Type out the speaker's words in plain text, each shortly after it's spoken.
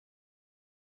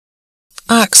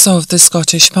Acts of the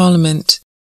Scottish Parliament.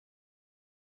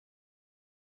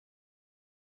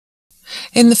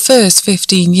 In the first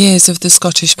 15 years of the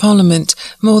Scottish Parliament,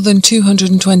 more than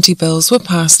 220 bills were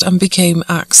passed and became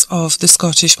Acts of the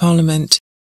Scottish Parliament.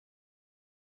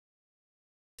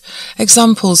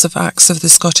 Examples of Acts of the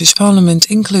Scottish Parliament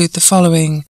include the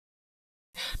following: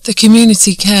 the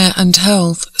Community Care and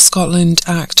Health Scotland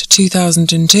Act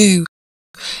 2002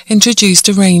 introduced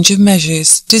a range of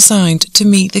measures designed to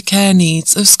meet the care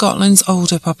needs of Scotland's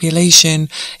older population,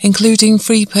 including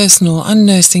free personal and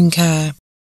nursing care.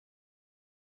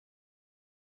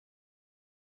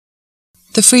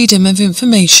 The Freedom of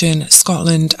Information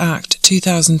Scotland Act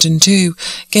 2002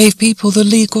 gave people the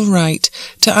legal right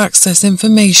to access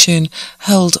information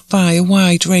held by a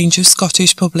wide range of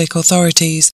Scottish public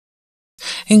authorities,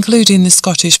 including the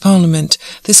Scottish Parliament,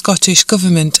 the Scottish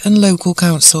Government and local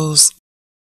councils.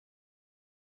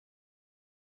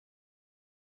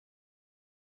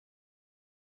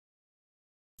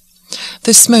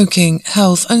 The Smoking,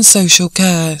 Health and Social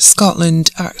Care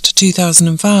Scotland Act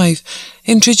 2005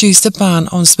 introduced a ban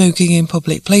on smoking in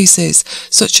public places,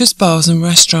 such as bars and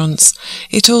restaurants.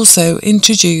 It also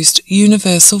introduced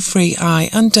universal free eye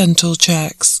and dental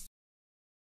checks.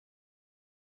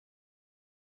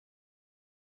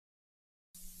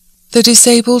 The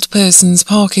Disabled Persons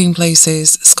Parking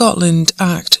Places Scotland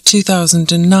Act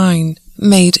 2009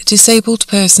 made disabled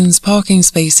persons' parking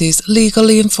spaces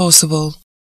legally enforceable,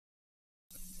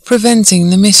 preventing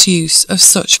the misuse of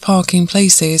such parking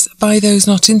places by those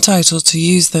not entitled to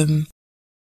use them.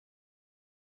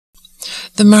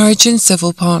 The Marriage and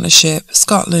Civil Partnership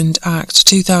Scotland Act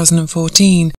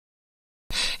 2014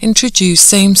 introduced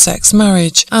same-sex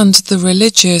marriage and the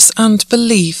religious and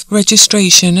belief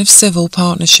registration of civil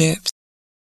partnerships.